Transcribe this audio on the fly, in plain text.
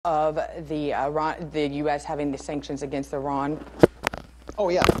of the U.S. having the sanctions against Iran? Oh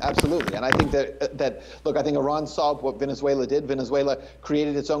yeah, absolutely. And I think that look, I think Iran saw what Venezuela did. Venezuela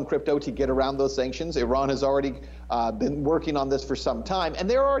created its own crypto to get around those sanctions. Iran has already been working on this for some time, and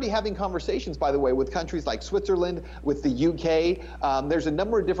they're already having conversations, by the way, with countries like Switzerland, with the UK. There's a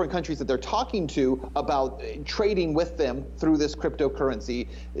number of different countries that they're talking to about trading with them through this cryptocurrency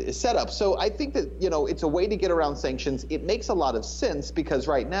setup. So I think that, you know, it's a way to get around sanctions. It makes a lot of sense because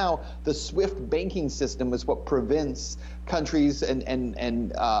right now the SWIFT banking system is what prevents countries and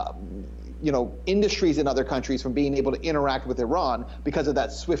you know, industries in other countries from being able to interact with Iran because of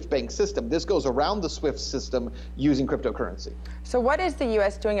that SWIFT bank system. This goes around the SWIFT system using cryptocurrency. So what is the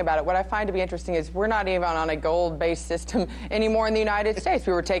U.S. doing about it? What I find to be interesting is we're not even on a gold-based system anymore in the United States.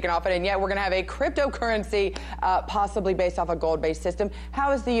 We were taken off it, and yet we're going to have a cryptocurrency possibly based off a gold-based system.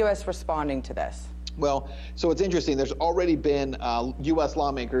 How is the U.S. responding to this? Well, so it's interesting. There's already been U.S.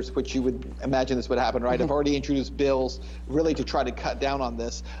 lawmakers, which you would imagine this would happen, right, have already introduced bills really to try to cut down on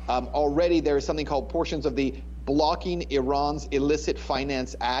this. Already there is something called portions of the Blocking Iran's Illicit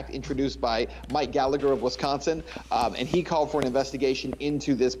Finance Act, introduced by Mike Gallagher of Wisconsin, and he called for an investigation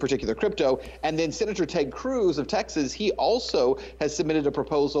into this particular crypto. And then Senator Ted Cruz of Texas, he also has submitted a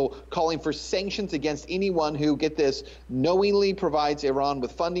proposal calling for sanctions against anyone who, get this, knowingly provides Iran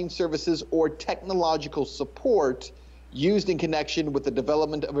with funding services or technological support used in connection with the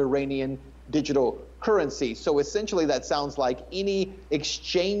development of Iranian digital currency. So essentially that sounds like any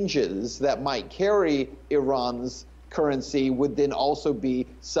exchanges that might carry Iran's currency would then also be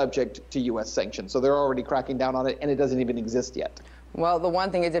subject to U.S. sanctions. So they're already cracking down on it, and it doesn't even exist yet. Well, the one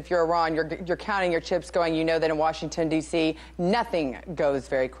thing is, if you're Iran, you're counting your chips going. You know that in Washington, D.C., nothing goes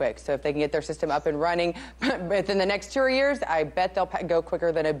very quick. So if they can get their system up and running within the next 2 years, I bet they'll go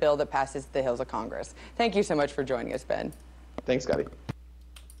quicker than a bill that passes the hills of Congress. Thank you so much for joining us, Ben. Thanks, Scotty.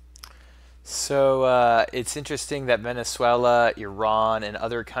 So it's interesting that Venezuela, Iran, and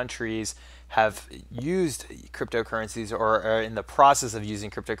other countries have used cryptocurrencies or are in the process of using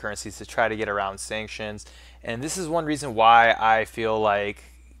cryptocurrencies to try to get around sanctions. And this is one reason why I feel like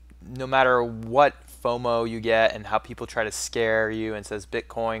no matter what FOMO you get and how people try to scare you and says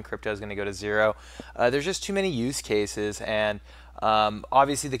Bitcoin, crypto is going to go to zero, there's just too many use cases. And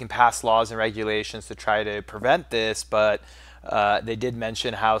obviously they can pass laws and regulations to try to prevent this, but they did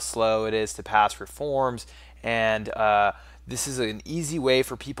mention how slow it is to pass reforms, and this is an easy way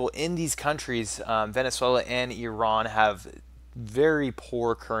for people in these countries. Venezuela and Iran have very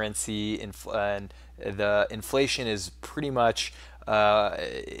poor currency, and the inflation is pretty much,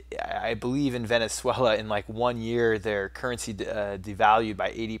 I believe in Venezuela, in like 1 year, their currency devalued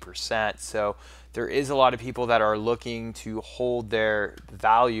by 80%. So there is a lot of people that are looking to hold their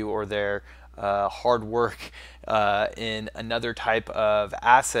value or their hard work in another type of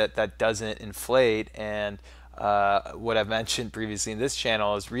asset that doesn't inflate. And what I've mentioned previously in this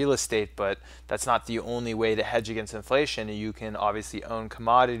channel is real estate, but that's not the only way to hedge against inflation. You can obviously own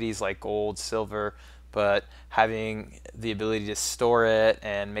commodities like gold, silver, but having the ability to store it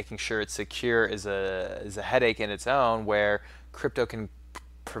and making sure it's secure is a headache in its own, where crypto can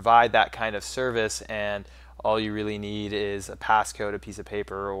provide that kind of service, and all you really need is a passcode, a piece of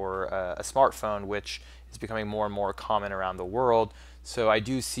paper, or a smartphone, which is becoming more and more common around the world. So I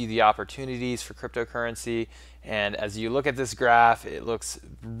do see the opportunities for cryptocurrency. And as you look at this graph, it looks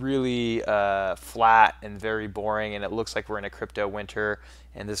really flat and very boring, and it looks like we're in a crypto winter.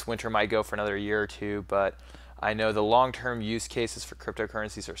 And this winter might go for another year or two, but I know the long-term use cases for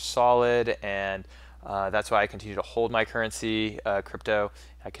cryptocurrencies are solid, and that's why I continue to hold my currency, crypto.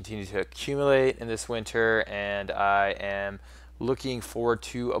 I continue to accumulate in this winter, and I am looking forward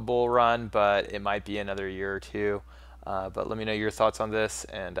to a bull run, but it might be another year or two. But let me know your thoughts on this,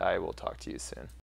 and I will talk to you soon.